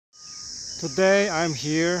Today I'm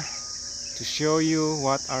here to show you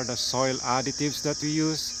what are the soil additives that we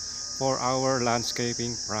use for our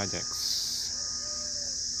landscaping projects.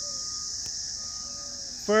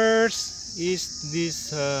 First is this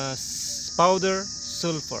powder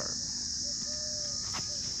sulfur.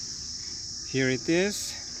 Here it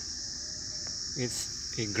is.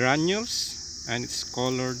 It's a granules and it's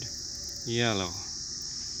colored yellow.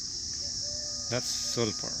 That's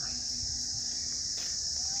sulfur.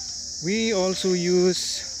 We also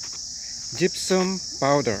use gypsum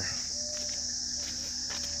powder.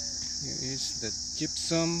 Here is the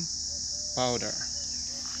gypsum powder.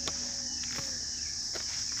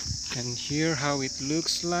 And here how it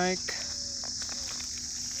looks like.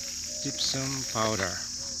 Gypsum powder.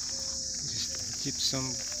 This is the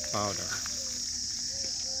gypsum powder.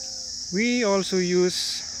 We also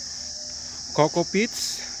use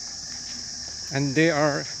cocopeats, and they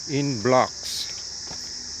are in blocks.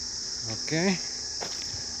 Okay,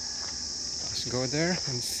 let's go there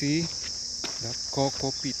and see the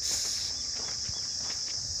cocopeats.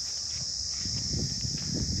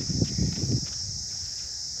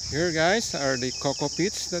 Here guys are the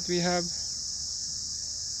cocopeats that we have.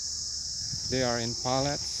 They are in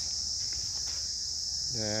pallets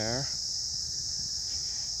there.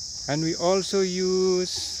 And we also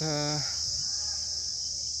use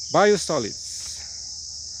biosolids.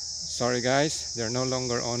 Sorry guys, they're no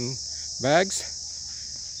longer on bags,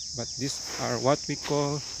 but these are what we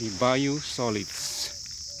call the biosolids.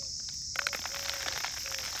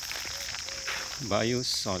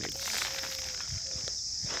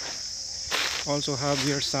 Also have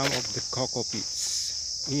here some of the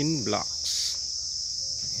cocopeats in blocks.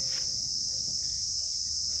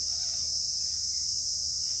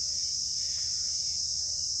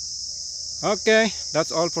 Okay,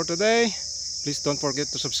 that's all for today. Please don't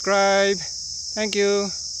forget to subscribe. Thank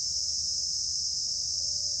you.